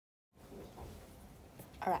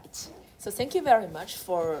All right. So thank you very much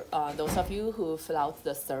for those of you who fill out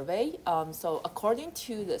the survey. So according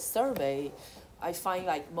to the survey, I find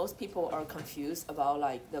like most people are confused about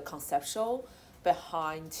like the conceptual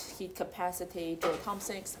behind heat capacity,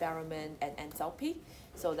 Joule-Thomson experiment, and enthalpy.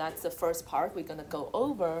 So that's the first part we're gonna go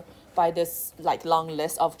over by this like long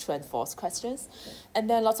list of true and false questions. And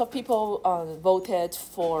then lots of people voted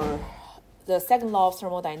for the second law of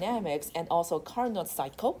thermodynamics and also Carnot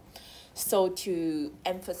cycle. So to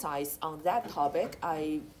emphasize on that topic,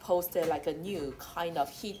 I posted like a new kind of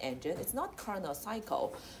heat engine. It's not Carnot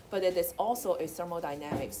cycle, but it is also a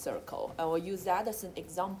thermodynamic circle. I will use that as an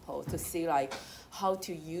example to see like how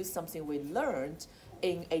to use something we learned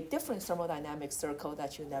in a different thermodynamic circle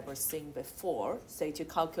that you've never seen before, say to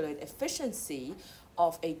calculate efficiency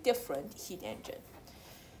of a different heat engine.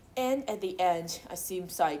 And at the end, it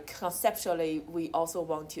seems like conceptually, we also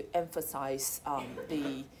want to emphasize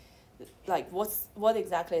what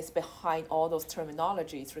exactly is behind all those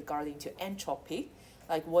terminologies regarding to entropy.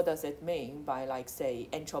 Like what does it mean by like say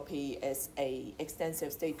entropy is a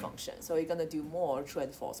extensive state function? So we're gonna do more true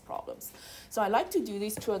and false problems. So I like to do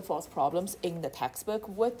these true and false problems in the textbook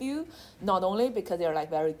with you, not only because they're like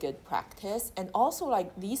very good practice, and also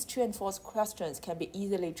like these true and false questions can be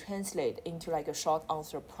easily translated into like a short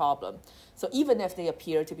answer problem. So even if they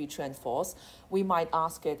appear to be true and false, we might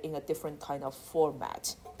ask it in a different kind of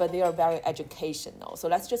format, but they are very educational. So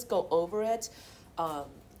let's just go over it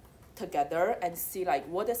together and see like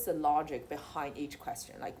what is the logic behind each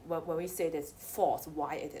question. Like when we say it is false,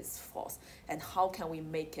 why it is false, and how can we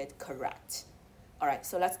make it correct. All right,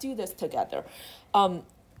 so let's do this together.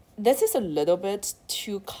 This is a little bit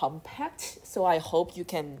too compact, so I hope you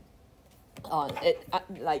can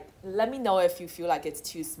let me know if you feel like it's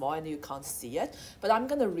too small and you can't see it, but I'm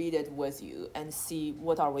gonna read it with you and see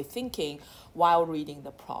what are we thinking while reading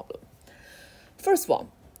the problem. First one,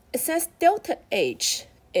 it says delta H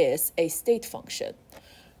is a state function.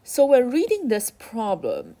 So when reading this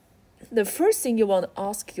problem, the first thing you want to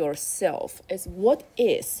ask yourself is what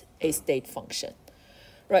is a state function,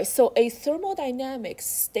 right? So a thermodynamic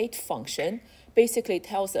state function basically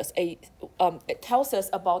tells us it tells us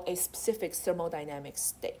about a specific thermodynamic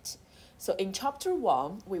state. So in chapter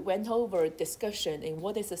 1, we went over a discussion in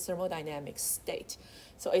what is a thermodynamic state.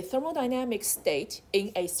 So a thermodynamic state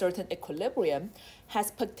in a certain equilibrium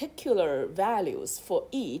has particular values for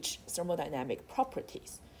each thermodynamic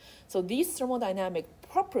properties. So these thermodynamic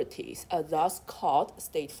properties are thus called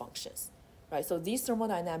state functions, right? So these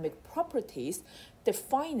thermodynamic properties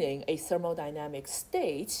defining a thermodynamic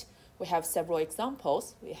state, we have several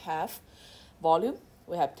examples. We have volume,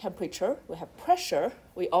 we have temperature, we have pressure,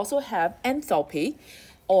 we also have enthalpy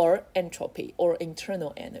or entropy or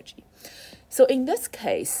internal energy. So in this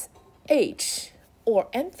case, H or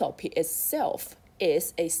enthalpy itself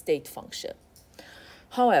is a state function.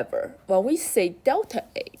 However, when we say delta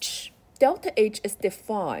H is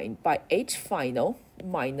defined by H final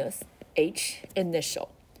minus H initial,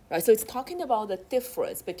 right? So it's talking about the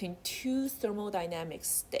difference between two thermodynamic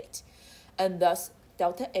states, and thus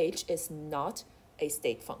delta H is not a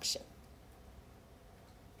state function.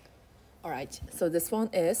 All right, so this one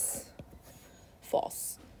is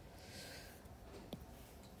false.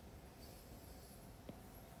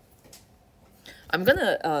 I'm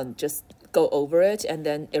gonna just go over it and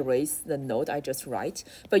then erase the note I just write,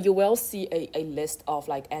 but you will see a list of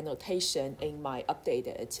like annotation in my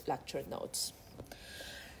updated lecture notes.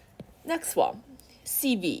 Next one,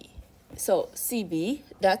 CV. So CV,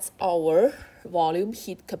 that's our volume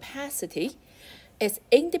heat capacity, is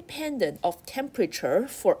independent of temperature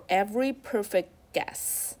for every perfect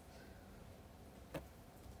gas.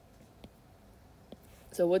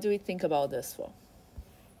 So what do we think about this one?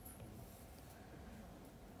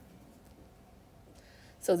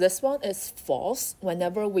 So this one is false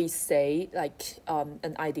whenever we say like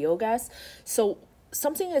an ideal gas. So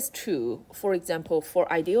something is true, for example, for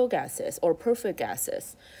ideal gases or perfect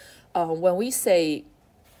gases. When we see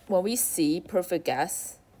perfect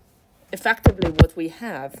gas, effectively what we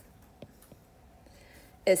have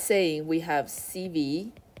is saying we have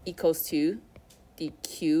CV equals to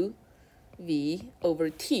dQV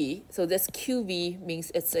over T. So this QV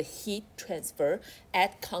means it's a heat transfer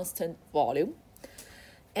at constant volume.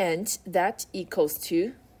 And that equals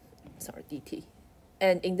to, dt.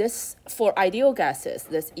 And in this, for ideal gases,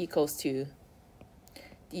 this equals to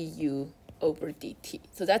du over dt.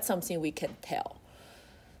 So that's something we can tell.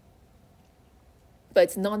 But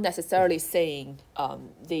it's not necessarily saying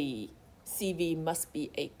the CV must be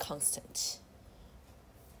a constant.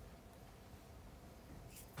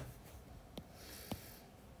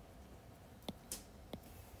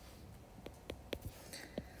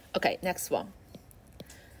 Okay, next one.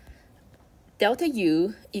 Delta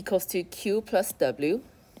U equals to Q plus W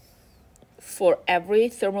for every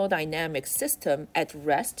thermodynamic system at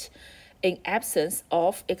rest in absence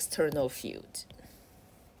of external field.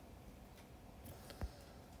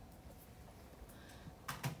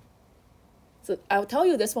 So I'll tell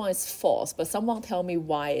you this one is false, but someone tell me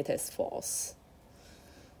why it is false.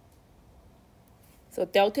 So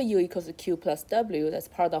delta U equals to Q plus W, that's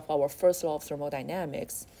part of our first law of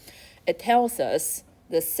thermodynamics. It tells us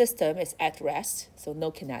the system is at rest, so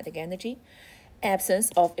no kinetic energy,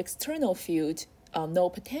 absence of external field, no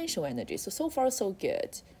potential energy. So far so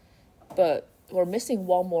good. But we're missing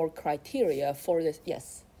one more criteria for this.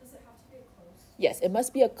 Yes? Does it have to be a closed? Yes, it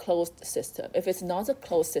must be a closed system. If it's not a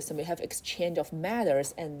closed system, we have exchange of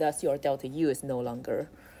matters, and thus your delta U is no longer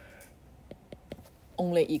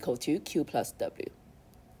only equal to Q plus W.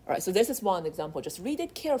 All right, so this is one example. Just read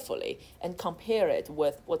it carefully and compare it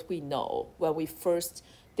with what we know when we first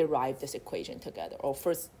derived this equation together, or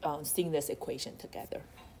first seeing this equation together.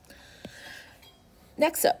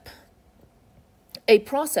 Next up, a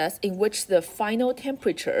process in which the final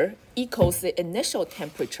temperature equals the initial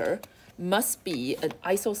temperature must be an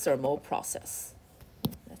isothermal process.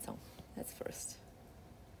 That's first.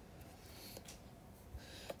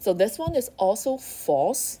 So this one is also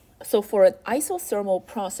false. So for an isothermal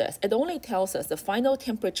process, it only tells us the final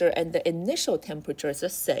temperature and the initial temperature is the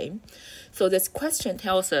same. So this question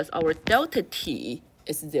tells us our delta T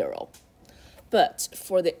is 0. But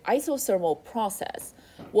for the isothermal process,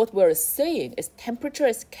 what we're saying is temperature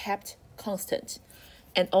is kept constant.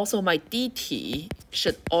 And also my dT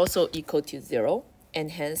should also equal to 0.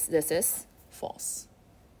 And hence this is false.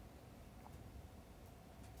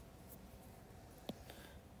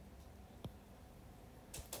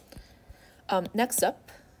 Next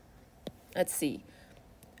up, let's see.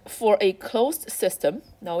 For a closed system,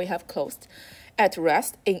 now we have closed, at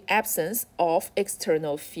rest in absence of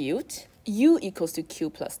external field, U equals to Q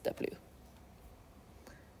plus W.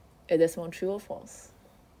 Is this one true or false?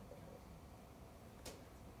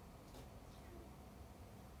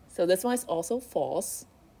 So this one is also false.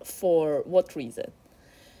 For what reason?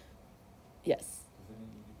 Yes.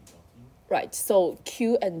 Right, so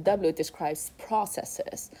Q and W describes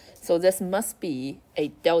processes. So this must be a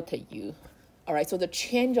delta U. All right, so the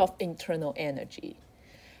change of internal energy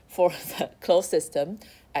for the closed system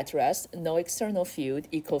at rest, no external field,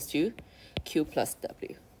 equals to Q plus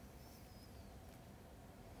W.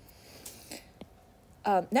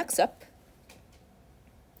 Next up,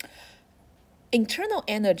 internal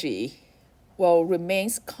energy will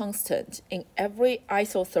remains constant in every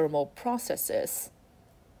isothermal processes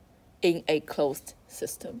in a closed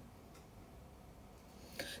system.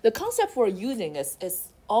 The concept we're using is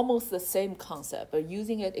almost the same concept, but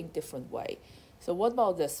using it in different way. So what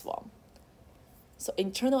about this one? So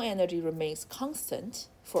internal energy remains constant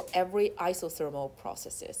for every isothermal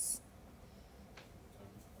processes.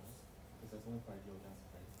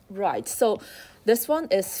 Right, so this one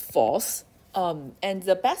is false. And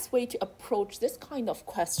the best way to approach this kind of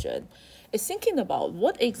question is thinking about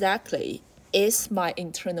what exactly is my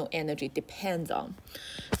internal energy depends on.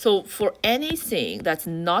 So for anything that's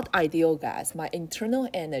not ideal gas, my internal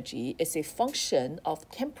energy is a function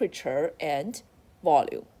of temperature and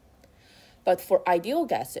volume. But for ideal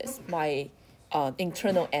gases, my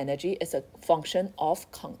internal energy is a function of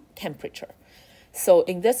temperature. So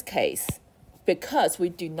in this case, because we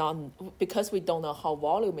don't know how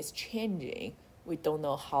volume is changing, we don't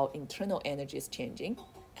know how internal energy is changing,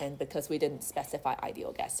 and because we didn't specify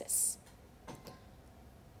ideal gases.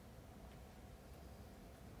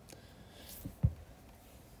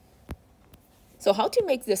 So how to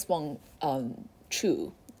make this one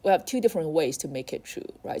true? We have two different ways to make it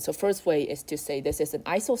true, right? So first way is to say this is an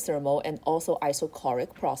isothermal and also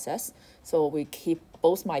isochoric process. So we keep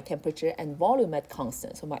both my temperature and volume at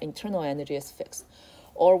constant. So my internal energy is fixed.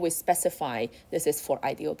 Or we specify this is for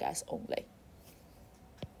ideal gas only.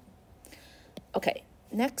 Okay,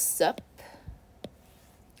 next up.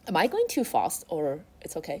 Am I going too fast or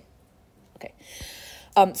it's okay? Okay.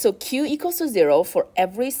 So Q equals to 0 for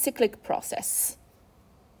every cyclic process.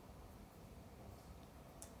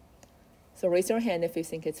 So raise your hand if you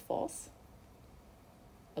think it's false.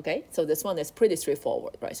 Okay, so this one is pretty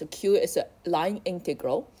straightforward, right? So Q is a line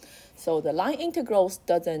integral. So the line integrals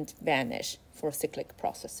doesn't vanish for cyclic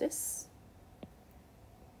processes.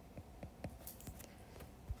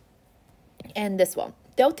 And this one,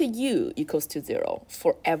 delta U equals to 0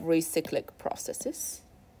 for every cyclic processes.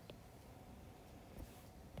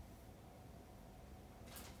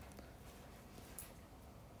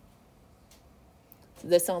 So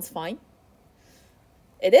this sounds fine.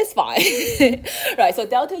 it is fine. Right, so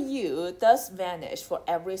delta U does vanish for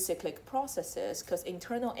every cyclic processes because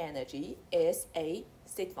internal energy is a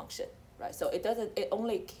state function, right? So it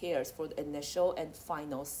only cares for the initial and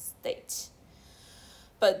final state.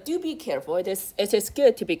 But do be careful. It is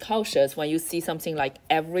good to be cautious when you see something like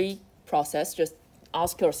every process. Just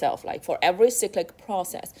ask yourself, like for every cyclic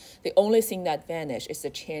process, the only thing that vanishes is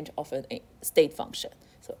the change of a state function.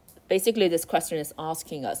 So basically, this question is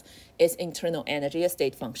asking us, is internal energy a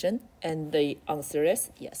state function? And the answer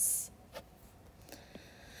is yes.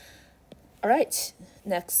 All right,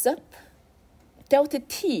 next up. Delta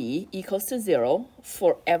T equals to 0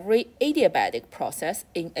 for every adiabatic process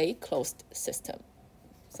in a closed system.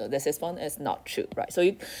 So this one is not true, right? So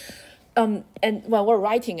you, and when we're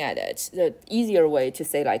writing at it, the easier way to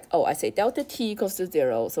say like, oh, I say delta T equals to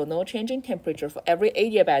 0, so no change in temperature for every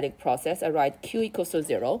adiabatic process, I write Q equals to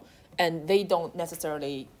 0, and they don't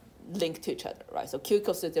necessarily link to each other, right? So Q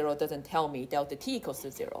equals to 0 doesn't tell me delta T equals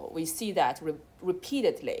to 0. We see that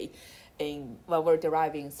repeatedly when we're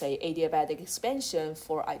deriving, say, adiabatic expansion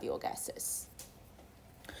for ideal gases.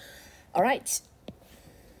 All right,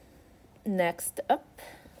 next up.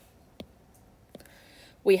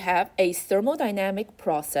 We have a thermodynamic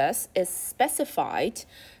process is specified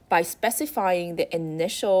by specifying the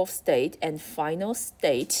initial state and final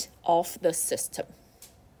state of the system.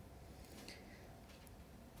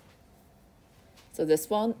 So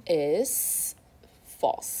this one is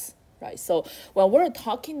false, right? So when we're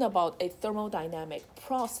talking about a thermodynamic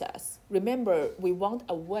process, remember we want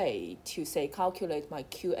a way to say calculate my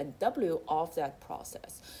Q and W of that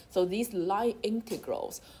process. So these line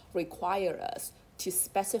integrals require us to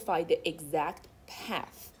specify the exact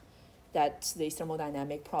path that the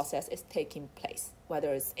thermodynamic process is taking place,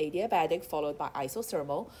 whether it's adiabatic followed by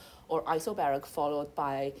isothermal or isobaric followed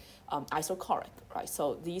by isochoric, right?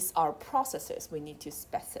 So these are processes we need to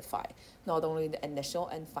specify, not only the initial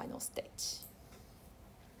and final state.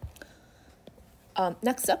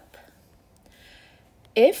 Next up,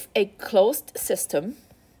 if a closed system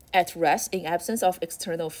at rest in absence of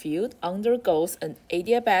external field undergoes an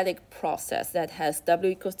adiabatic process that has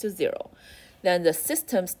W equals to 0, then the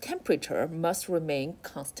system's temperature must remain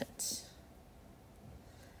constant.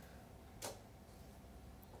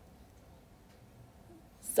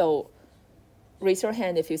 So raise your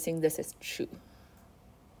hand if you think this is true.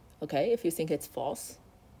 Okay, if you think it's false.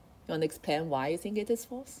 You want to explain why you think it is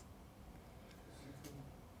false?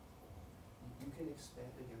 You can expand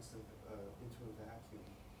against into a vacuum,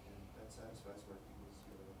 and that satisfies where Q is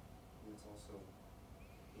 0, and it's also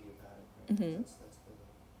adiabatic, right? Mm-hmm.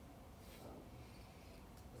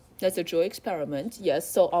 That's a Joule experiment, yes.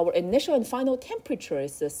 So our initial and final temperature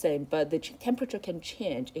is the same, but the temperature can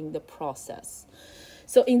change in the process.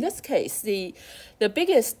 So in this case, the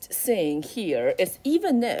biggest thing here is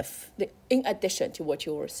even if, in addition to what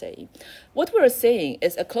you were saying, what we're saying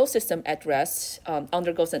is a closed system at rest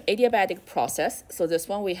undergoes an adiabatic process. So this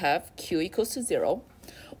one we have Q equals to 0,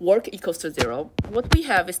 work equals to 0. What we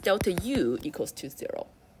have is delta U equals to 0,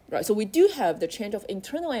 right? So we do have the change of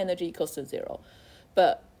internal energy equals to 0,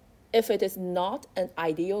 but if it is not an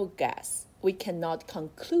ideal gas, we cannot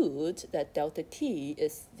conclude that delta T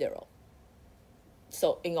is 0.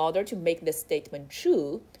 So in order to make this statement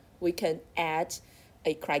true, we can add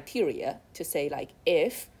a criteria to say like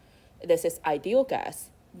if this is ideal gas,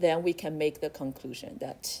 then we can make the conclusion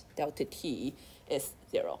that delta T is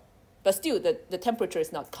 0. But still, the temperature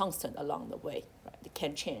is not constant along the way, right? It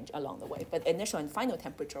can change along the way, but initial and final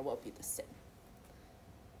temperature will be the same.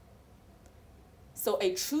 So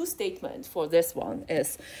a true statement for this one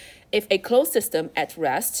is, if a closed system at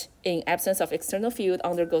rest in absence of external field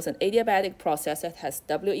undergoes an adiabatic process that has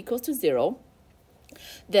W equals to 0,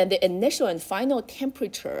 then the initial and final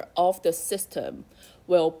temperature of the system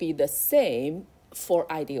will be the same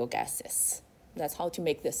for ideal gases. That's how to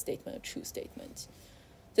make this statement a true statement.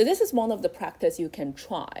 So this is one of the practice you can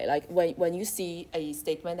try. Like when you see a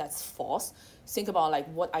statement that's false, think about like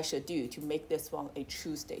what I should do to make this one a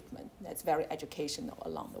true statement. That's very educational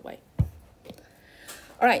along the way.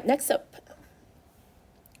 All right, next up,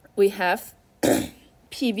 we have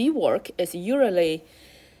PV work is usually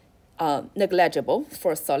negligible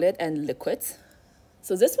for solid and liquids.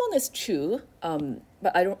 So this one is true,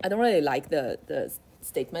 but I don't really like the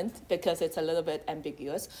statement because it's a little bit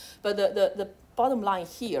ambiguous. But the bottom line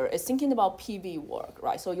here is thinking about PV work,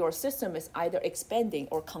 right? So your system is either expanding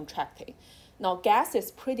or contracting. Now, gas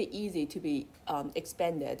is pretty easy to be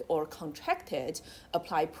expanded or contracted,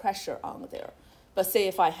 apply pressure on there. But say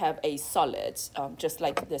if I have a solid, just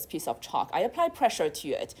like this piece of chalk, I apply pressure to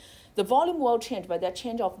it. The volume will change, but that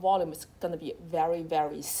change of volume is going to be very,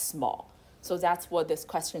 very small. So that's what this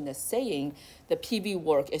question is saying. The PV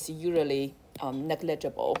work is usually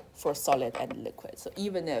negligible for solid and liquid. So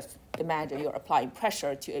even if, imagine you're applying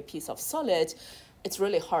pressure to a piece of solid, it's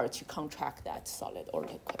really hard to contract that solid or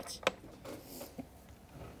liquid.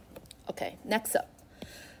 Okay, next up.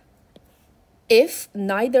 If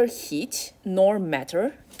neither heat nor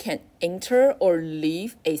matter can enter or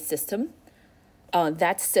leave a system,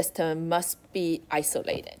 that system must be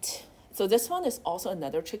isolated. So this one is also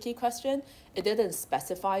another tricky question. It didn't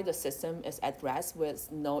specify the system is at rest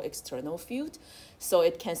with no external field, so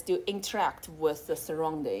it can still interact with the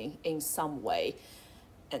surrounding in some way.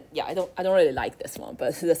 And yeah, I don't really like this one,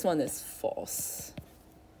 but this one is false.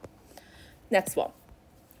 Next one.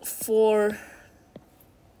 For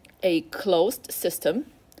a closed system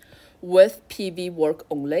with PV work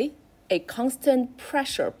only, a constant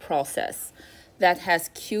pressure process that has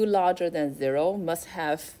Q larger than 0 must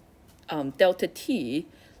have delta T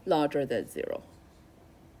larger than 0.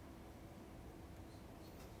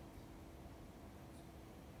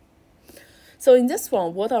 So in this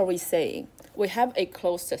one, what are we saying? We have a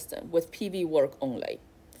closed system with PV work only.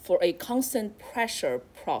 For a constant pressure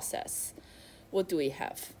process, what do we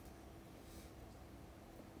have?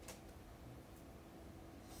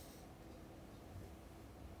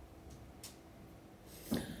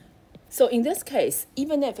 So in this case,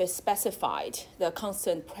 even if it's specified the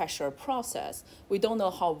constant pressure process, we don't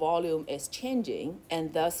know how volume is changing,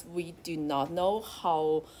 and thus we do not know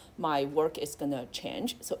how my work is going to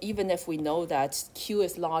change. So even if we know that Q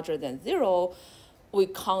is larger than 0, we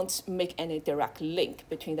can't make any direct link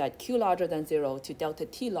between that Q larger than 0 to delta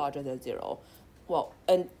T larger than 0. Well,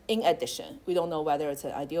 and in addition, we don't know whether it's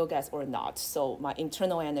an ideal gas or not, so my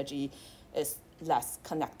internal energy is less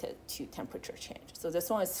connected to temperature change. So this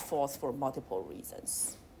one is false for multiple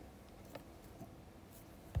reasons.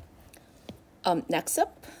 Next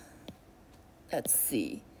up, let's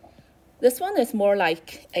see. This one is more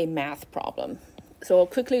like a math problem. So I'll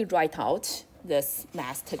quickly write out this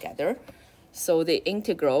math together. So the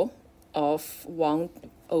integral of 1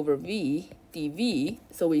 over v dv,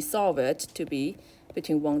 so we solve it to be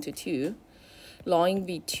between 1 to 2, ln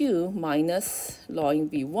v2 minus ln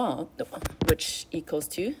v1, which equals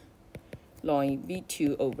to ln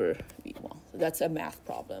v2 over v1. So that's a math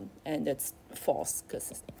problem, and it's false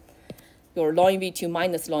because your ln v2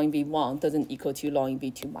 minus ln v1 doesn't equal to ln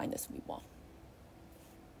v2 minus v1.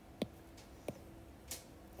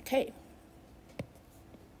 Okay.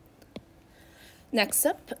 Next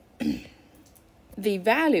up, the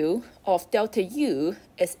value of delta U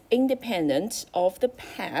is independent of the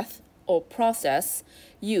path or process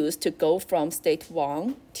used to go from state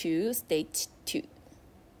 1 to state 2.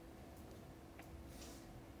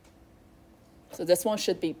 So this one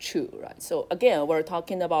should be true, right? So again, we're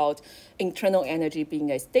talking about internal energy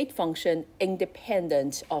being a state function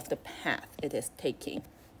independent of the path it is taking.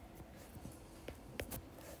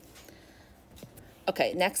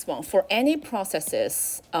 Okay, next one. For any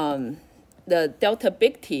processes, the delta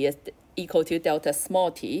big T is equal to delta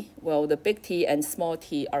small t. Well, the big T and small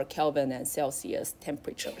t are Kelvin and Celsius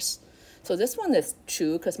temperatures. So this one is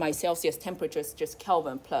true because my Celsius temperature is just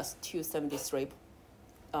Kelvin plus 273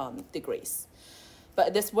 degrees.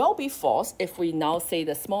 But this will be false if we now say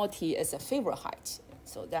the small t is a favorite height.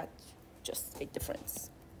 So that's just a difference.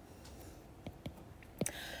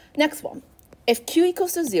 Next one. If Q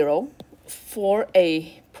equals to 0 for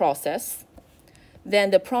a process,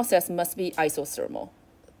 then the process must be isothermal.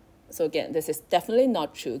 So again, this is definitely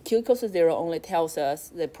not true. Q equals to 0 only tells us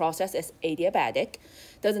the process is adiabatic,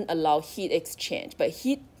 doesn't allow heat exchange. But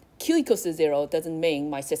Q equals to 0 doesn't mean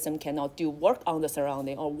my system cannot do work on the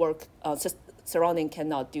surrounding, or surrounding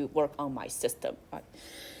cannot do work on my system. Right?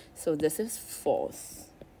 So this is false.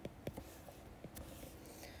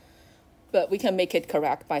 But we can make it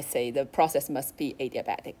correct by saying the process must be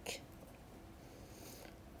adiabatic.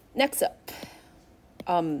 Next up.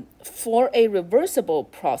 For a reversible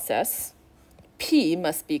process, P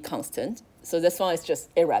must be constant. So this one is just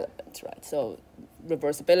irrelevant, right? So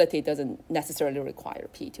reversibility doesn't necessarily require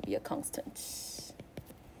P to be a constant.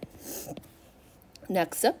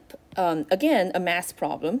 Next up, again, a math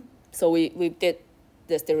problem. So we did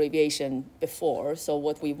this derivation before. So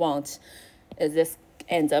what we want is this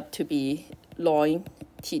ends up to be ln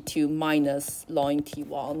T2 minus ln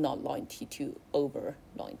T1, not ln T2 over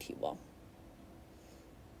ln T1.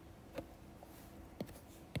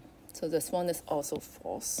 So this one is also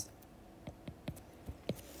false.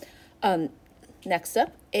 Next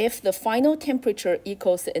up, if the final temperature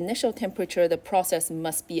equals the initial temperature, the process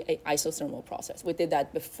must be an isothermal process. We did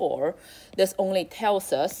that before. This only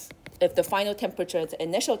tells us if the final temperature, the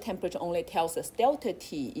initial temperature only tells us delta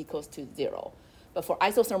T equals to 0. But for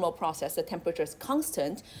isothermal process, the temperature is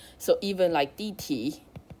constant, so even like dT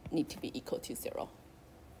need to be equal to 0.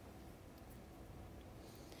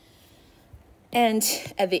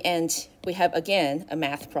 And at the end, we have, again, a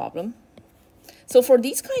math problem. So for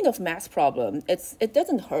these kind of math problem, it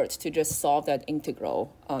doesn't hurt to just solve that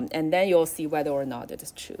integral, and then you'll see whether or not it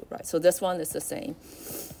is true, right? So this one is the same.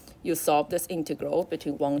 You solve this integral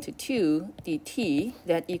between 1 to 2 dt,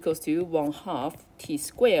 that equals to 1/2 t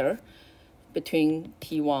squared between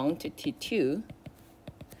t1 to t2,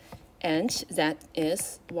 and that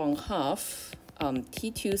is 1/2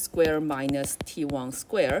 t2 squared minus t1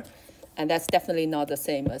 squared, and that's definitely not the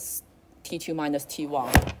same as t2 minus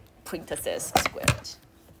t1 parentheses squared.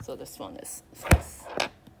 So this one is false.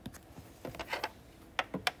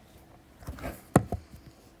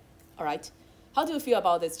 All right. How do you feel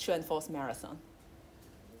about this true and false marathon?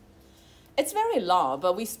 It's very long,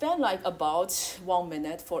 but we spend like about 1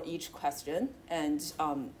 minute for each question, and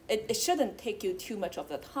it shouldn't take you too much of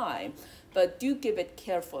the time, but do give it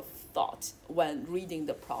careful thought when reading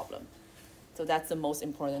the problem. So that's the most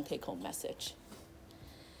important take-home message.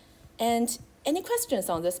 And any questions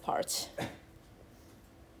on this part?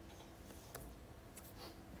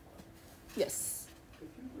 Yes. Could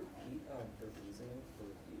you repeat the reasoning for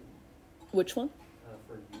U? Which one?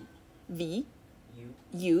 For U. V. U.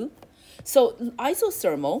 U. So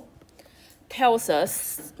isothermal tells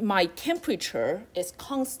us my temperature is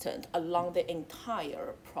constant along the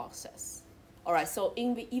entire process. All right, so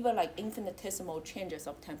even like infinitesimal changes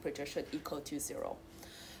of temperature should equal to 0.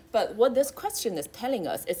 But what this question is telling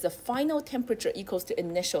us is the final temperature equals to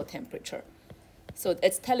initial temperature. So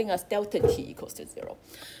it's telling us delta T equals to 0.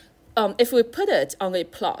 If we put it on a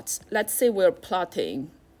plot, let's say we're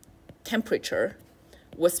plotting temperature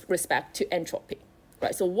with respect to entropy,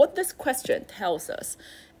 right? So what this question tells us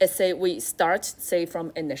is, say we start, say,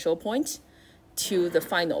 from initial point to the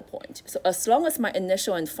final point. So as long as my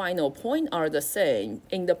initial and final point are the same,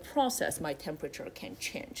 in the process, my temperature can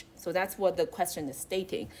change. So that's what the question is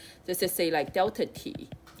stating. This is, say, like delta T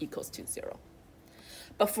equals to 0.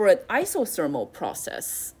 But for an isothermal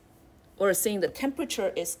process, we're saying the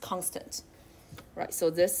temperature is constant, right? So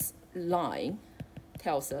this line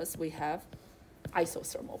tells us we have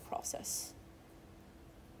isothermal process.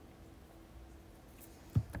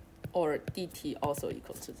 Or dt also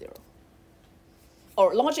equals to 0.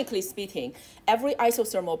 Or logically speaking, every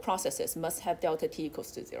isothermal processes must have delta T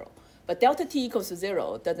equals to 0. But delta T equals to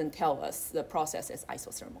 0 doesn't tell us the process is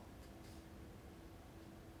isothermal.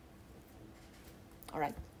 All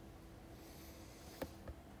right.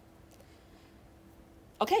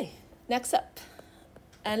 Okay, next up.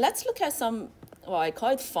 And let's look at some, well, I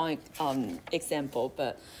call it fun example,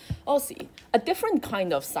 but we'll see. A different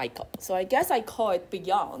kind of cycle. So I guess I call it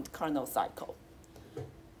beyond kernel cycle.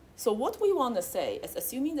 So what we want to say is,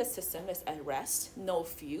 assuming the system is at rest, no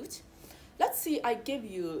field, let's see, I give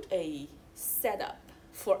you a setup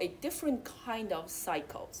for a different kind of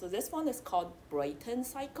cycle. So this one is called Brayton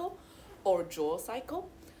cycle or Joule cycle.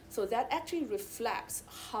 So that actually reflects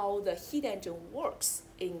how the heat engine works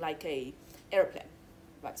in like a airplane,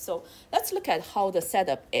 right? So let's look at how the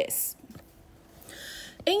setup is.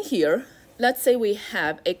 In here, let's say we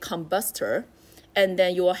have a combustor, and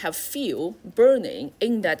then you will have fuel burning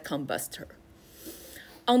in that combustor.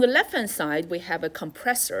 On the left-hand side, we have a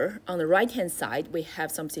compressor. On the right-hand side, we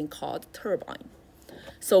have something called turbine.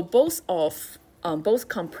 So both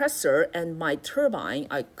compressor and my turbine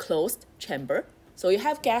are closed chamber. So you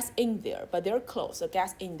have gas in there, but they're closed. So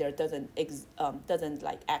gas in there doesn't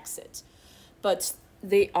like exit, but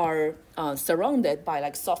they are surrounded by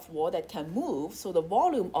like soft wall that can move. So the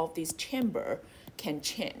volume of this chamber can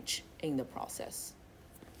change in the process.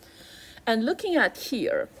 And looking at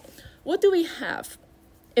here, what do we have?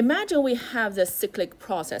 Imagine we have the cyclic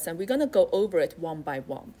process, and we're going to go over it one by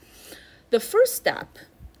one. The first step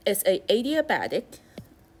is a adiabatic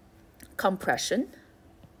compression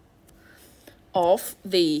of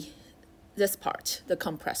this part, the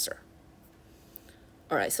compressor.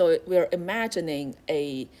 All right, so we're imagining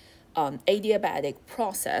a adiabatic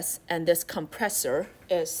process, and this compressor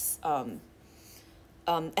is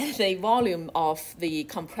the volume of the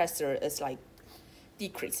compressor is like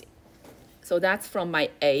decreasing. So that's from my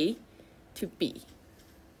A to B.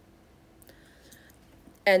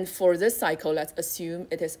 And for this cycle, let's assume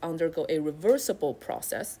it is undergo a reversible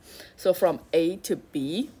process. So from A to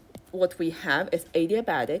B, what we have is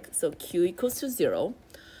adiabatic, so Q equals to 0.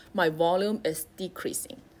 My volume is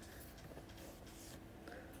decreasing.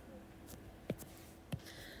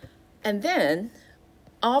 And then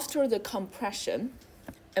after the compression,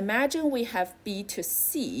 imagine we have B to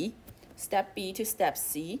C, step B to step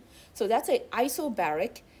C. So that's an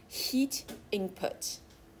isobaric heat input.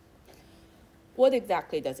 What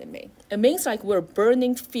exactly does it mean? It means like we're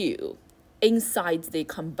burning fuel inside the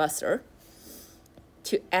combustor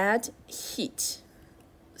to add heat.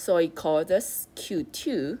 So I call this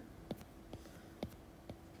Q2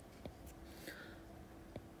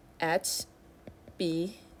 at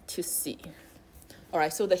B to C. All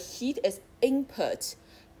right, so the heat is input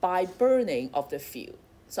by burning of the fuel.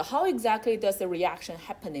 So how exactly does the reaction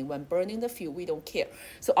happening when burning the fuel? We don't care.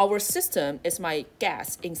 So our system is my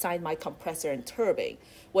gas inside my compressor and turbine.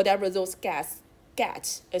 Whatever those gas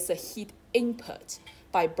get is a heat input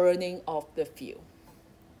by burning of the fuel,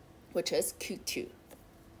 which is Q2.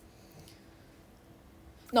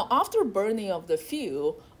 Now, after burning of the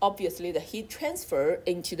fuel, obviously the heat transfer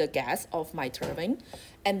into the gas of my turbine,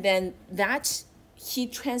 and then that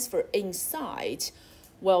heat transfer inside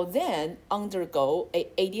will then undergo an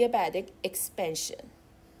adiabatic expansion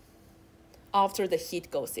after the heat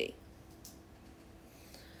goes in.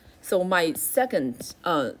 So my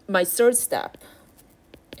third step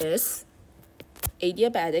is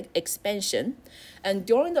adiabatic expansion, and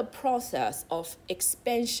during the process of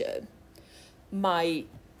expansion, my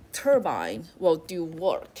turbine will do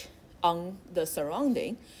work on the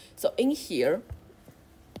surrounding. So in here,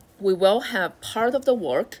 we will have part of the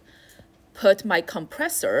work put my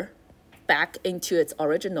compressor back into its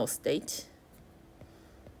original state.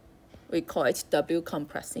 We call it W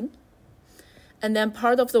compressing. And then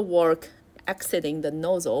part of the work exiting the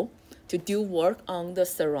nozzle to do work on the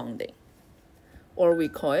surrounding, or we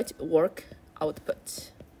call it work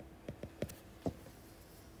output.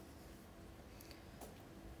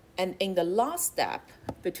 And in the last step,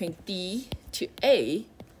 between D to A,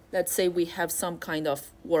 let's say we have some kind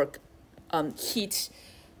of work heat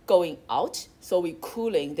going out, so we're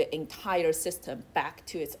cooling the entire system back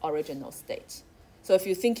to its original state. So if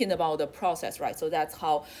you're thinking about the process, right, so that's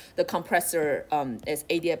how the compressor is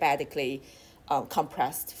adiabatically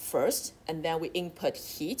compressed first, and then we input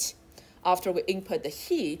heat. After we input the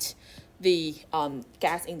heat, the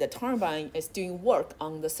gas in the turbine is doing work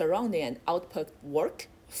on the surrounding and output work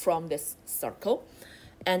from this circle.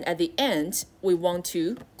 And at the end, we want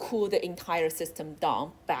to cool the entire system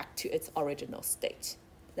down back to its original state.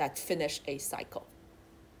 That finish a cycle.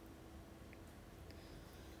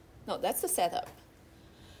 Now that's the setup.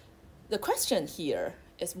 The question here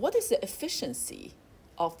is, what is the efficiency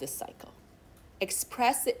of this cycle?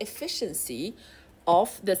 Express the efficiency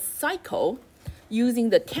of the cycle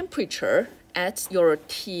using the temperature at your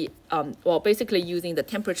basically using the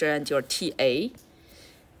temperature at your TA,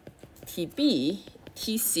 TB,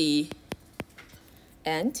 TC,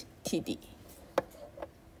 and TD.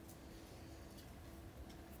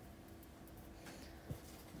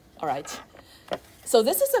 All right. So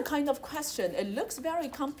this is a kind of question. It looks very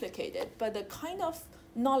complicated, but the kind of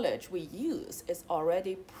knowledge we use is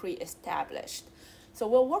already pre-established. So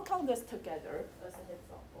we'll work on this together as an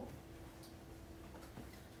example.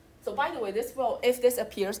 So by the way, if this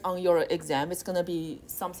appears on your exam, it's going to be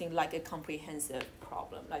something like a comprehensive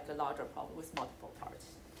problem, like a larger problem with multiple parts.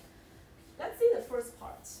 Let's see the first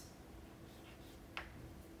part.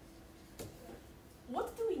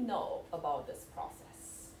 What do we know about this process?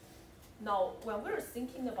 Now, when we're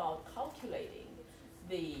thinking about calculating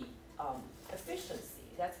the efficiency,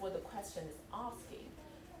 that's what the question is asking.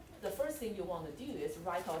 The first thing you want to do is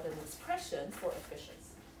write out an expression for efficiency.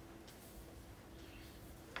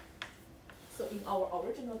 So in our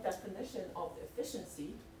original definition of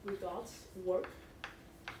efficiency, we got work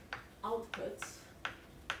output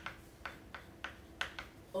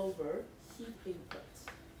over heat input.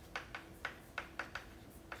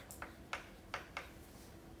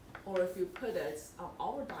 Or if you put it on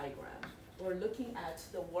our diagram, we're looking at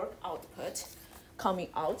the work output coming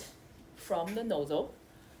out from the nozzle.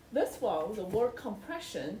 This one, the work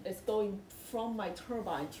compression, is going from my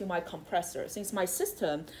turbine to my compressor. Since my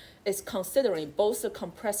system is considering both the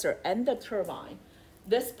compressor and the turbine,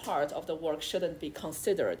 this part of the work shouldn't be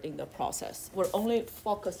considered in the process. We're only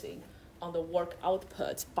focusing on the work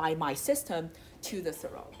output by my system to the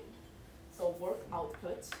surrounding. So work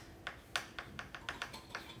output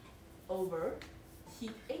over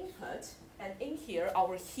heat input, and in here,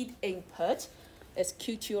 our heat input is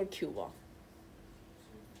Q2 or Q1?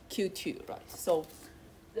 Q2, right? So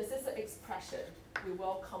this is the expression we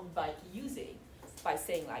will come back using by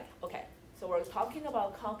saying like, okay, so we're talking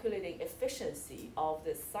about calculating efficiency of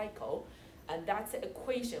this cycle, and that's the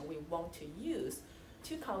equation we want to use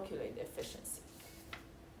to calculate efficiency.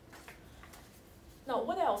 Now,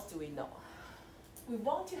 what else do we know? we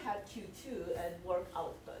want to have Q2 and work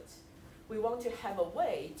output. We want to have a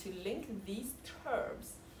way to link these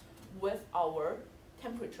terms with our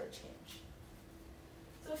temperature change.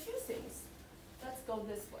 So a few things. Let's go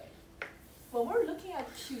this way. When we're looking at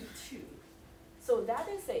Q2, so that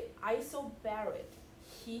is a isobaric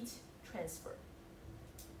heat transfer.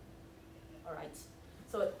 All right.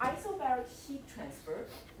 So isobaric heat transfer,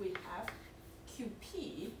 we have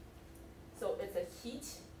QP. So it's a heat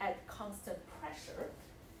at constant pressure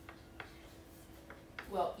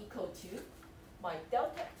will equal to my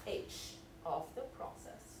delta H of the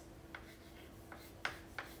process.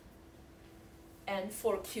 And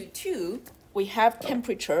for Q2, we have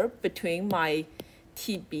temperature between my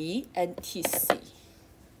TB and TC.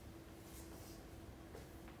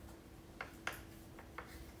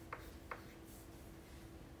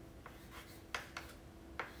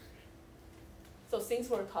 So since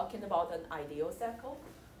we're talking about an ideal cycle,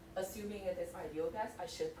 assuming it is ideal gas, I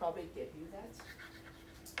should probably give you that.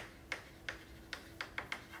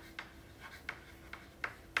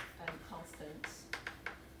 And constant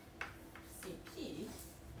Cp,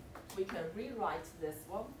 we can rewrite this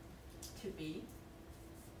one to be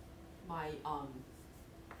my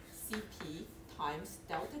Cp times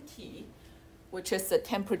delta T, which is the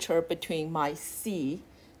temperature between my C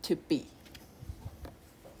to B.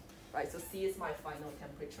 Right, so C is my final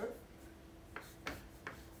temperature,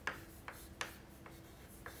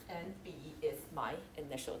 and B is my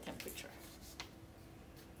initial temperature.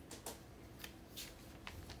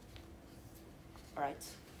 All right.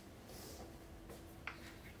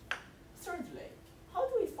 Thirdly, how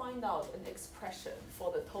do we find out an expression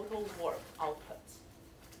for the total work output?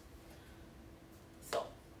 So,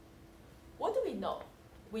 what do we know?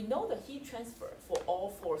 We know the heat transfer for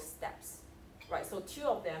all 4 steps. Right, so 2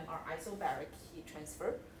 of them are isobaric heat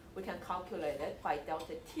transfer. We can calculate it by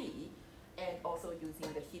delta T and also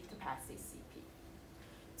using the heat capacity Cp.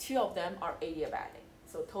 2 of them are adiabatic.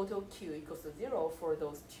 So total Q equals to 0 for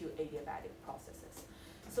those 2 adiabatic processes.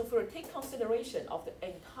 So for take consideration of the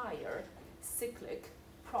entire cyclic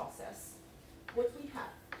process, what we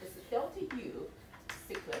have is the delta U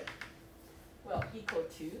cyclic will equal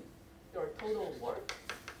to your total work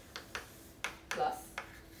plus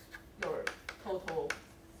your total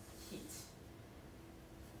heat.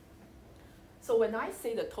 So when I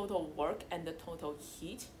say the total work and the total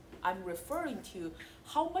heat, I'm referring to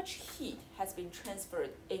how much heat has been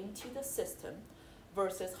transferred into the system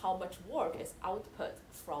versus how much work is output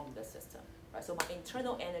from the system. Right? So my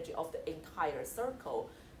internal energy of the entire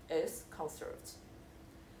circle is conserved.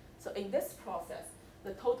 So in this process,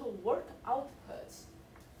 the total work output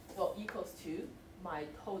will equals to my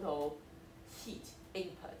total heat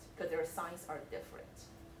input, because their signs are different.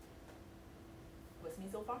 With me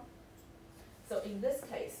so far? So in this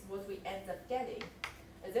case, what we end up getting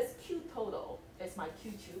is this Q total is my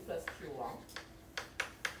Q2 plus Q1.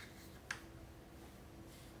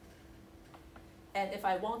 And if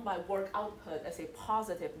I want my work output as a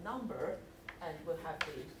positive number, and we'll have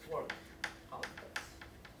the work output.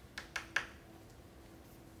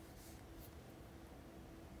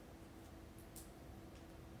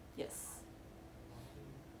 Yes.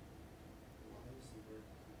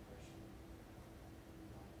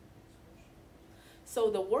 So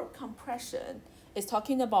the work compression is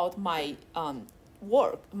talking about my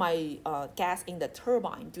my gas in the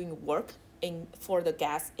turbine doing work for the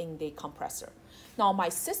gas in the compressor. Now my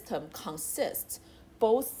system consists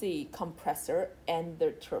both the compressor and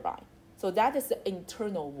the turbine. So that is the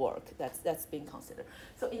internal work that's being considered.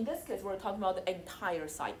 So in this case, we're talking about the entire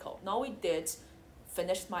cycle. Now we did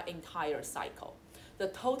finish my entire cycle. The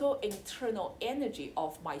total internal energy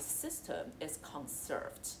of my system is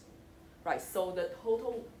conserved. Right, so the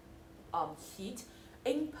total heat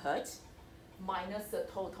input minus the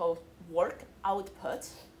total work output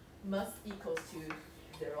must equal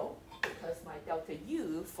to 0, because my delta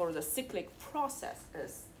U for the cyclic process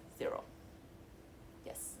is 0.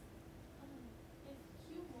 Yes? If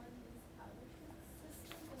Q1 is out of the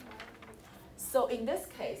system, then why would we add? So in this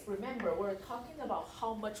case, remember, we're talking about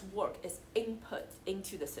how much work is input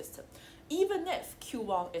into the system. Even if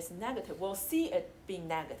Q1 is negative, we'll see it being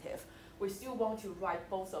negative. We still want to write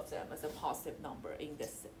both of them as a positive number in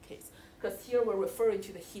this case, because here we're referring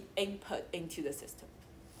to the heat input into the system.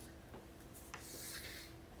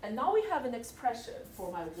 And now we have an expression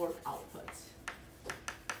for my work output.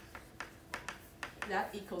 That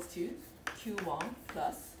equals to Q1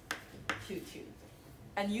 plus Q2.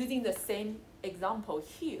 And using the same example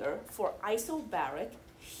here, for isobaric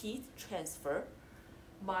heat transfer,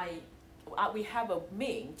 we have a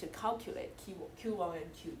mean to calculate Q1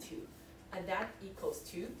 and Q2. And that equals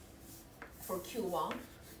to, for Q1,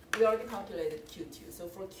 we already calculated Q2. So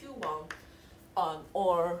for Q1,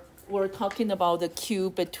 or we're talking about the Q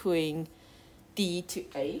between D to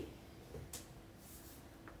A.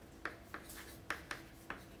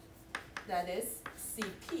 That is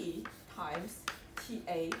CP times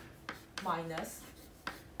TA minus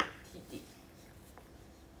TD.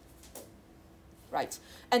 Right,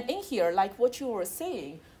 and in here, like what you were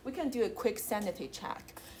saying, we can do a quick sanity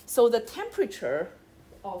check. So the temperature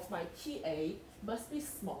of my TA must be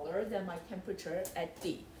smaller than my temperature at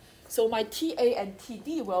D. So my TA and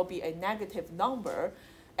TD will be a negative number,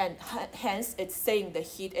 and hence it's saying the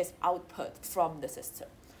heat is output from the system.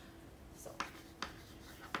 So,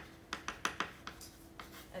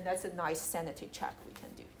 and that's a nice sanity check we can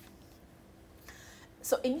do.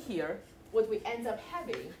 So in here, what we end up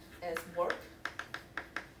having is work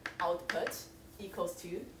output equals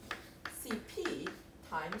to CP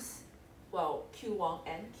times, well, Q1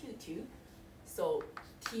 and Q2. So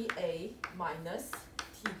TA minus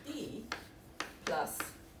TD plus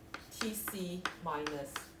TC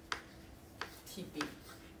minus TB.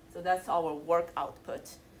 So that's our work output.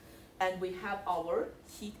 And we have our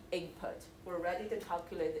heat input. We're ready to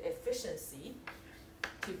calculate the efficiency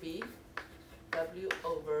to be W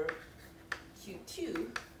over Q2.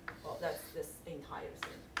 Well, that's this entire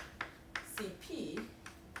thing. CP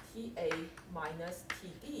TA minus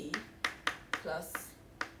TD plus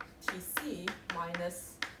TC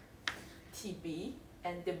minus TB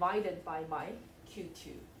and divided by my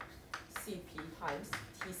Q2, CP times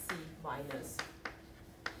TC minus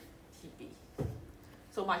TB.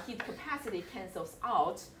 So my heat capacity cancels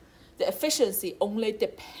out. The efficiency only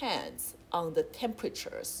depends on the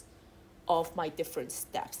temperatures of my different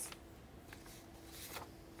steps.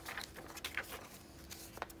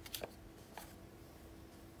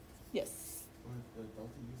 Yes? For the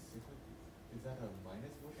delta U sigma, is that a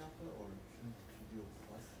minus work output or shouldn't you do a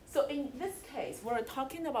plus? So in this case, we're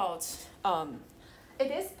talking about,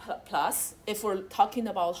 it is plus if we're talking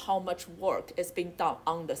about how much work is being done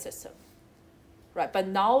on the system, right? But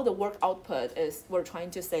now the work output is, we're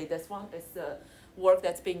trying to say this one is the work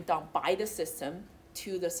that's being done by the system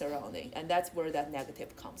to the surrounding, and that's where that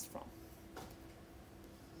negative comes from.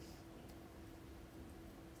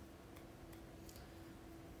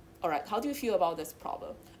 All right, how do you feel about this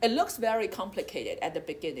problem? It looks very complicated at the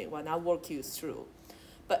beginning when I walk you through.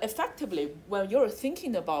 But effectively, when you're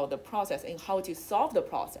thinking about the process and how to solve the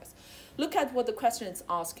process, look at what the question is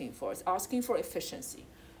asking for. It's asking for efficiency.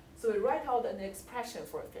 So we write out an expression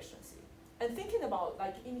for efficiency. And thinking about,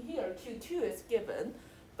 like in here, Q2 is given,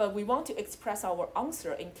 but we want to express our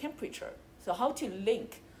answer in temperature. So how to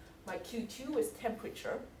link my Q2 with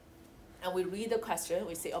temperature? And we read the question,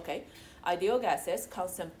 we say, okay, ideal gases,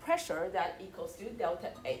 constant pressure, that equals to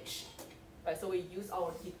delta H. Right, so we use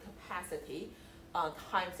our heat capacity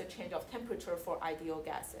times the change of temperature for ideal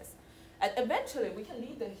gases. And eventually, we can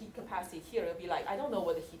leave the heat capacity here. It'll be like, I don't know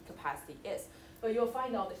what the heat capacity is, but you'll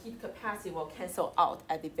find out the heat capacity will cancel out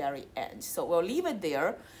at the very end. So we'll leave it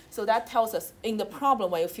there. So that tells us in the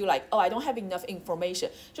problem when you feel like, oh, I don't have enough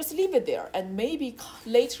information, just leave it there. And maybe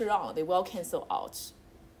later on, they will cancel out.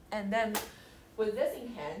 And then with this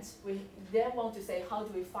in hand, we then want to say, how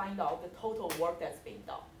do we find out the total work that's being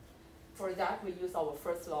done? For that, we use our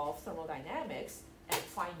first law of thermodynamics and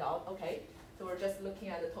find out, okay, so we're just looking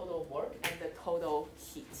at the total work and the total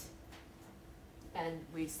heat. And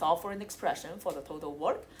we solve for an expression for the total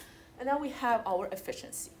work, and then we have our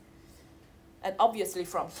efficiency. And obviously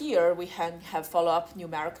from here, we can have follow-up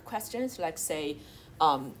numeric questions, like say,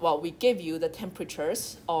 well, we give you the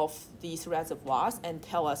temperatures of these reservoirs and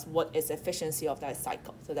tell us what is efficiency of that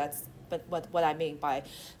cycle. So that's what I mean by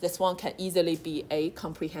this one can easily be a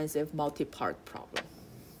comprehensive multi-part problem.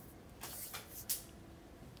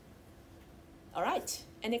 All right,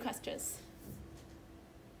 any questions?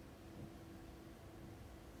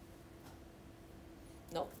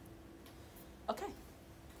 No? Okay.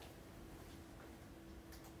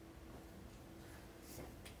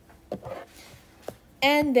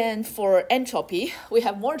 And then for entropy, we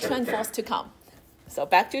have more true and false to come. So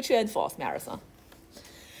back to true and false marathon.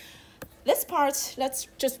 This part, let's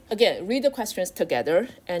just, again, read the questions together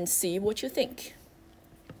and see what you think.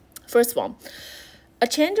 First one, a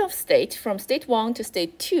change of state from state 1 to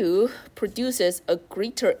state 2 produces a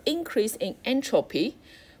greater increase in entropy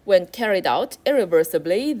when carried out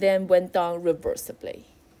irreversibly than when done reversibly.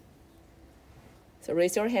 So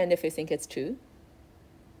raise your hand if you think it's true.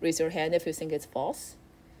 Raise your hand if you think it's false.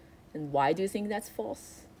 And why do you think that's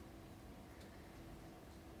false?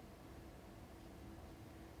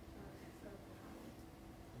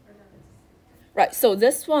 Right, so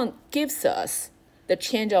this one gives us the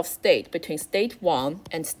change of state between state 1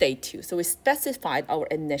 and state 2. So we specified our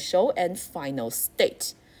initial and final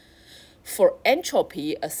state. For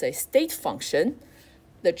entropy as a state function,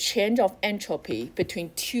 the change of entropy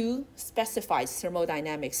between two specified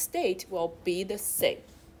thermodynamic states will be the same.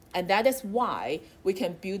 And that is why we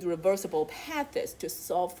can build reversible paths to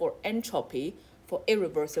solve for entropy for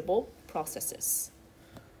irreversible processes.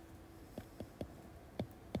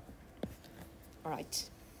 All right.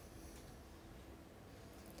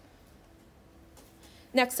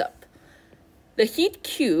 Next up, the heat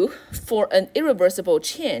Q for an irreversible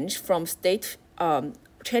change from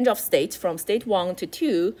change of state from state 1 to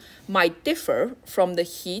 2 might differ from the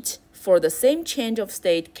heat for the same change of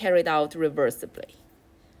state carried out reversibly.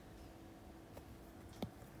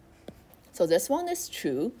 So this one is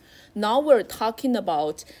true. Now we're talking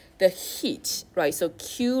about the heat, right? So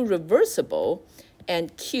Q reversible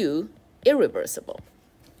and Q irreversible.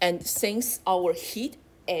 And since our heat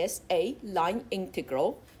is a line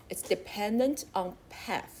integral, it's dependent on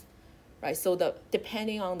path, right? So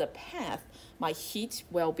depending on the path, my heat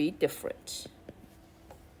will be different.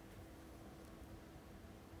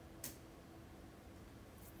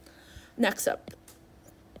 Next up,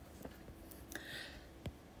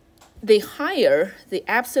 the higher the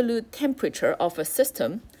absolute temperature of a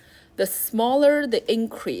system, the smaller the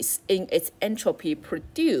increase in its entropy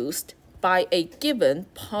produced by a given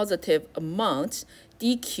positive amount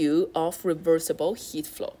dq of reversible heat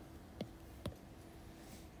flow.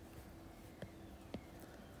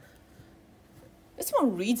 This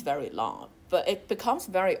one reads very long, but it becomes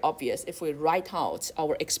very obvious if we write out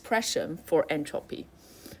our expression for entropy.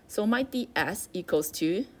 So my ds equals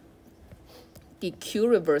to dq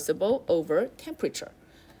reversible over temperature.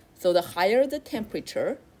 So the higher the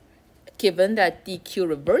temperature, given that dq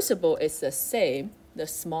reversible is the same, the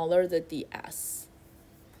smaller the ds.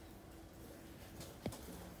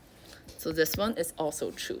 So this one is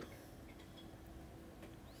also true.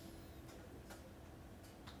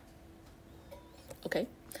 Okay,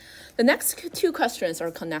 the next two questions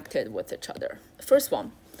are connected with each other. First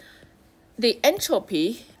one, the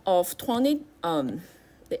entropy of 20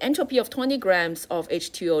 grams of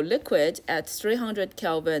H2O liquid at 300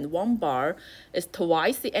 Kelvin 1 bar is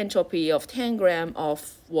twice the entropy of 10 grams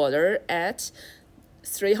of water at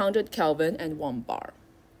 300 Kelvin and 1 bar.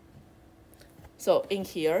 So in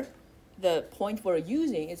here, the point we're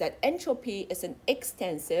using is that entropy is an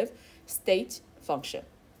extensive state function,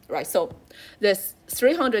 right? So this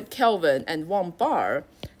 300 Kelvin and 1 bar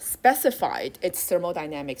specified its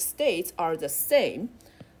thermodynamic states are the same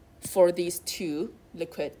for these two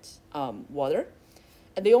liquid water.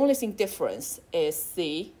 And the only thing difference is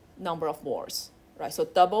the number of moles, right? So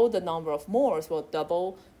double the number of moles will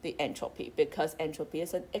double the entropy because entropy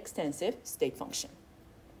is an extensive state function.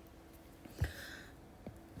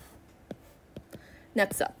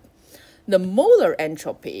 Next up, the molar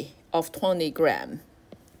entropy of 20 grams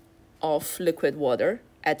of liquid water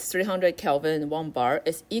at 300 Kelvin 1 bar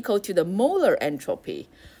is equal to the molar entropy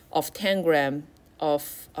of 10 grams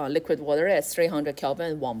of liquid water at 300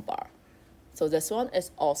 Kelvin 1 bar. So this one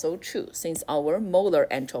is also true since our molar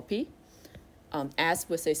entropy, S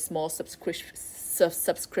with a small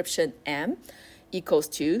subscription m, equals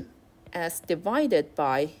to S divided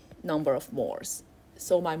by number of moles.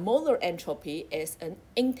 So my molar entropy is an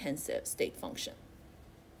intensive state function.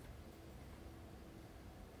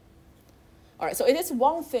 All right, so it is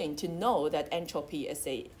one thing to know that entropy is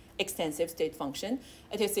a extensive state function.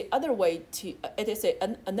 It is the other way to,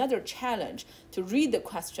 another challenge to read the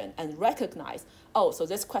question and recognize, oh, so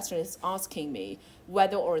this question is asking me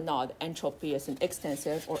whether or not entropy is an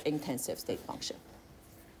extensive or intensive state function.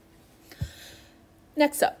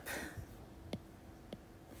 Next up,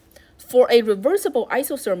 for a reversible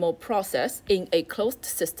isothermal process in a closed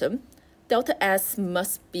system, delta S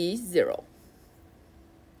must be 0.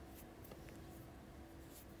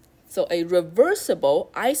 So a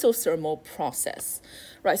reversible isothermal process,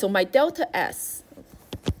 right? So my delta S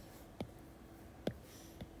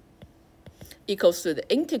equals to the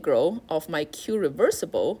integral of my Q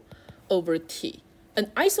reversible over T. An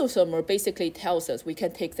isothermal basically tells us we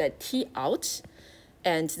can take that T out,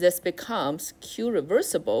 and this becomes Q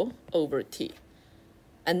reversible over T.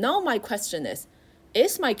 And now my question is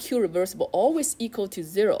my Q reversible always equal to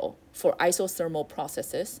 0 for isothermal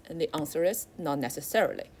processes? And the answer is not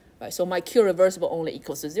necessarily. Right, so my Q reversible only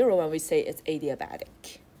equals to 0 when we say it's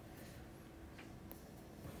adiabatic.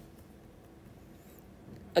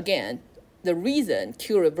 Again, the reason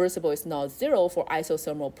Q reversible is not 0 for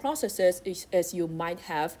isothermal processes is you might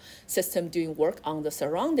have system doing work on the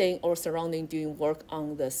surrounding or surrounding doing work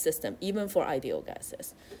on the system, even for ideal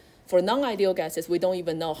gases. For non-ideal gases, we don't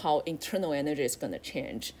even know how internal energy is going to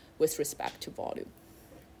change with respect to volume.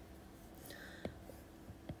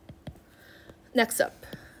 Next up,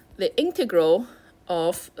 the integral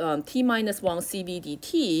of t minus 1 CV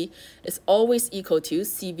dt is always equal to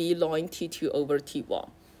CV ln T2 over T1.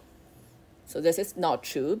 So this is not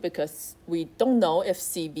true because we don't know if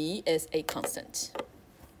CV is a constant.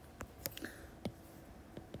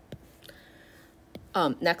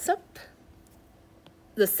 Next up,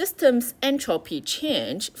 the system's entropy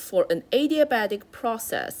change for an adiabatic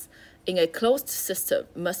process in a closed system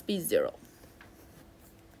must be 0.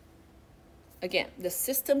 Again, the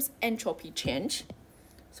system's entropy change,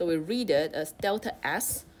 so we read it as delta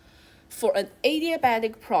S. For an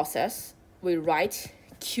adiabatic process, we write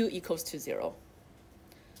Q equals to 0.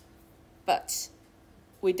 But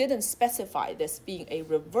we didn't specify this being a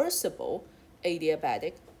reversible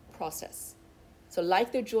adiabatic process. So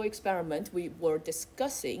like the Joule experiment we were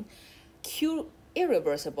discussing, Q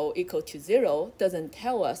irreversible equal to 0 doesn't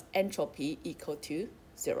tell us entropy equal to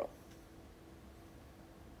 0.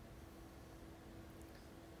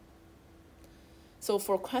 So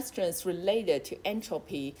for questions related to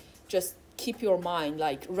entropy, just keep your mind,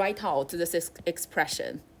 like write out this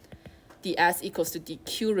expression. ds equals to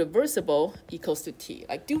dq reversible equals to t.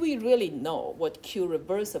 Like, do we really know what q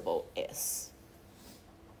reversible is?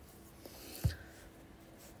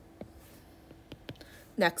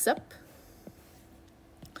 Next up,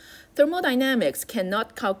 thermodynamics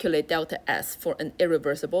cannot calculate delta S for an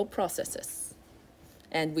irreversible processes.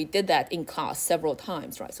 And we did that in class several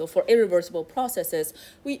times, right? So for irreversible processes,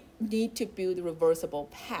 we need to build a reversible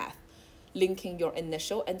path linking your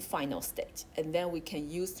initial and final state. And then we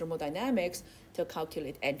can use thermodynamics to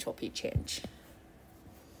calculate entropy change.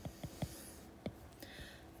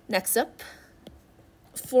 Next up,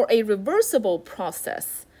 for a reversible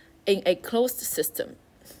process in a closed system,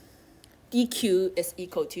 dq is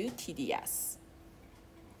equal to TdS.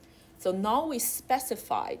 So now we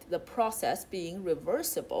specified the process being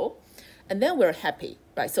reversible, and then we're happy,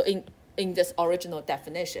 right? So in this original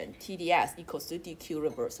definition, TdS equals to dq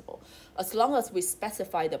reversible. As long as we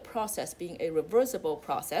specify the process being a reversible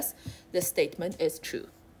process, this statement is true.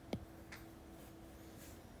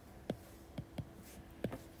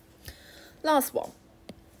 Last one.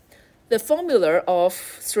 The formula of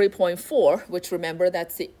 3.4, which remember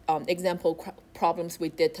that's the example problems we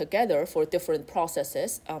did together for different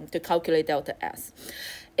processes to calculate delta S,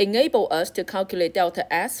 enable us to calculate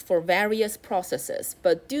delta S for various processes,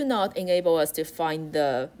 but do not enable us to find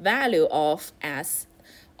the value of S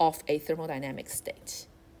of a thermodynamic state.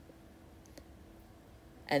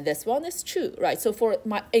 And this one is true, right? So for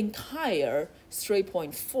my entire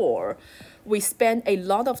 3.4, we spend a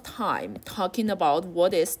lot of time talking about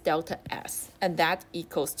what is delta S, and that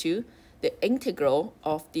equals to the integral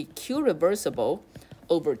of the Q reversible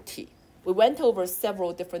over T. We went over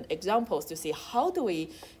several different examples to see how do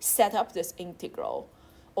we set up this integral,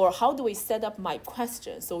 or how do we set up my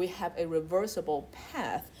question so we have a reversible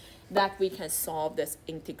path that we can solve this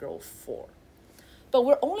integral for. But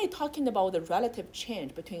we're only talking about the relative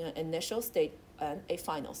change between an initial state and a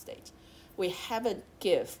final state. We haven't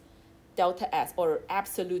give delta S or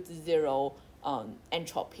absolute 0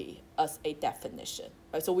 entropy as a definition.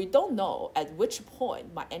 Right? So we don't know at which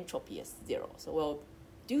point my entropy is 0. So we'll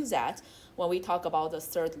do that when we talk about the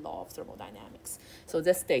third law of thermodynamics. So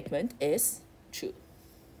this statement is true.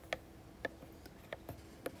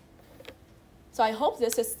 So I hope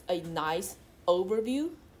this is a nice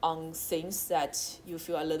overview on things that you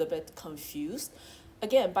feel a little bit confused.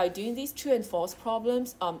 Again, by doing these true and false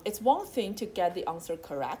problems, it's one thing to get the answer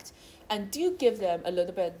correct, and do give them a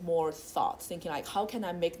little bit more thought, thinking like, how can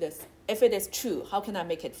I make this, if it is true, how can I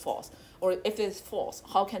make it false? Or if it is false,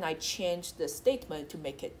 how can I change the statement to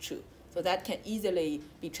make it true? So that can easily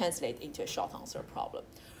be translated into a short answer problem.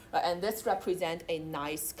 And this represents a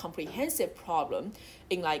nice comprehensive problem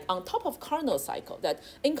in like on top of Carnot cycle, that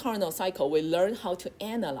in Carnot cycle, we learn how to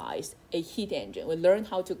analyze a heat engine. We learn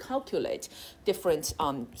how to calculate different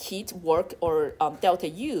heat work or delta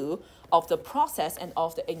U of the process and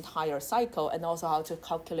of the entire cycle, and also how to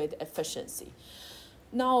calculate efficiency.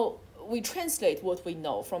 Now, we translate what we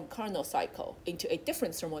know from Carnot cycle into a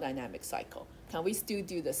different thermodynamic cycle. Can we still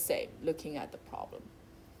do the same looking at the problem?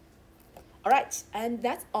 All right, and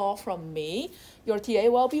that's all from me. Your TA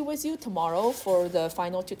will be with you tomorrow for the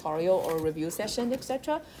final tutorial or review session,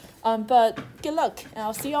 etc. But good luck, and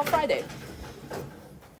I'll see you on Friday.